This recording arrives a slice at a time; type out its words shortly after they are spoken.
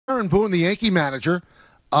Aaron Boone, the Yankee manager,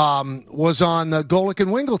 was on Golick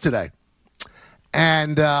and Wingle today.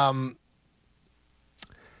 And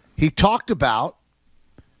he talked about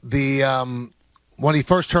the when he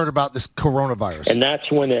first heard about this coronavirus. And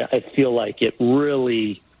that's when I feel like it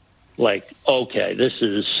really, okay,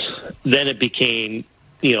 then it became,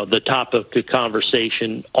 the topic of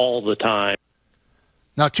conversation all the time.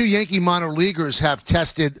 Now, 2 Yankee minor leaguers have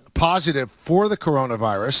tested positive for the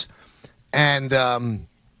coronavirus, and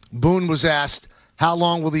Boone was asked, how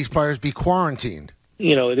long will these players be quarantined?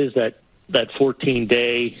 It is that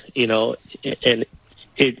 14-day, and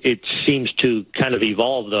it seems to kind of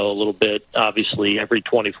evolve, though, a little bit. Obviously, every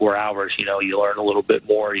 24 hours, you learn a little bit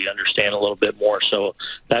more, you understand a little bit more. So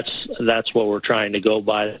that's what we're trying to go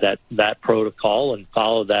by, that protocol, and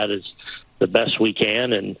follow that as the best we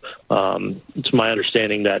can. And it's my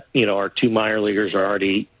understanding that, our 2 minor leaguers are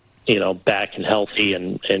already, back and healthy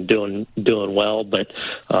and doing well. But,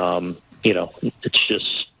 it's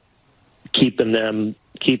just keeping them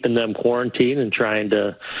quarantined and trying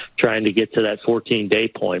to get to that 14-day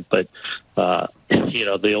point. But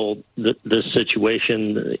this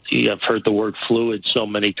situation, I've heard the word fluid so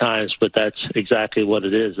many times, but that's exactly what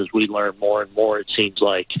it is. As we learn more and more, it seems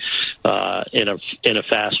like in a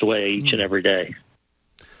fast way each and every day.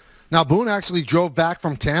 Now, Boone actually drove back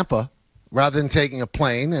from Tampa rather than taking a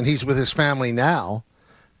plane, and he's with his family now.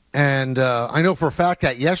 And I know for a fact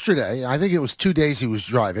that yesterday, I think it was 2 days he was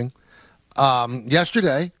driving.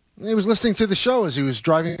 Yesterday, he was listening to the show as he was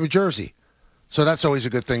driving to New Jersey. So that's always a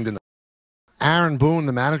good thing to know. Aaron Boone,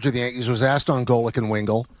 the manager of the Yankees, was asked on Golick and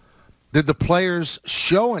Wingle, did the players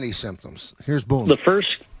show any symptoms? Here's Boone. The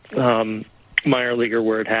first minor leaguer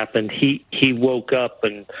where it happened, he woke up,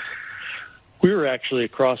 and we were actually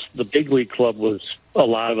across the big league club. A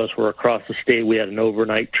lot of us were across the state. We had an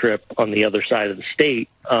overnight trip on the other side of the state.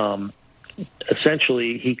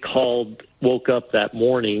 Essentially, he woke up that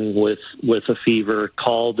morning with a fever,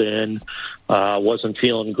 called in, wasn't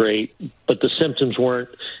feeling great, but the symptoms weren't,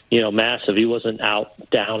 massive. He wasn't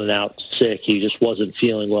down and out sick. He just wasn't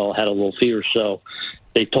feeling well, had a little fever. So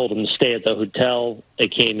they told him to stay at the hotel. They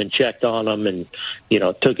came and checked on him and,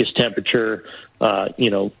 took his temperature, got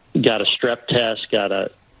a strep test, got a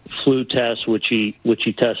flu test, which he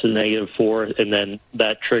tested negative for, and then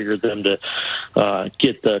that triggered them to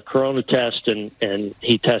get the corona test, and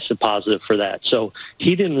he tested positive for that. So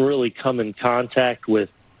he didn't really come in contact with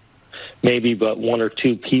maybe but 1 or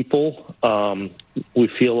 2 people, we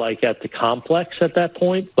feel like, at the complex at that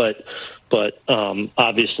point, but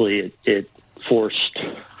obviously it forced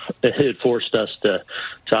us to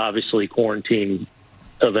obviously quarantine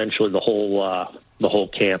eventually the whole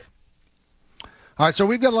camp. All right, so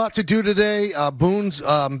we've got a lot to do today. Boone's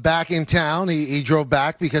back in town. He drove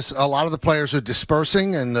back because a lot of the players are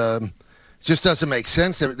dispersing, and it just doesn't make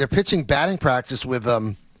sense. They're pitching batting practice with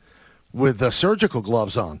surgical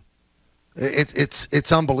gloves on.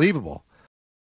 It's unbelievable.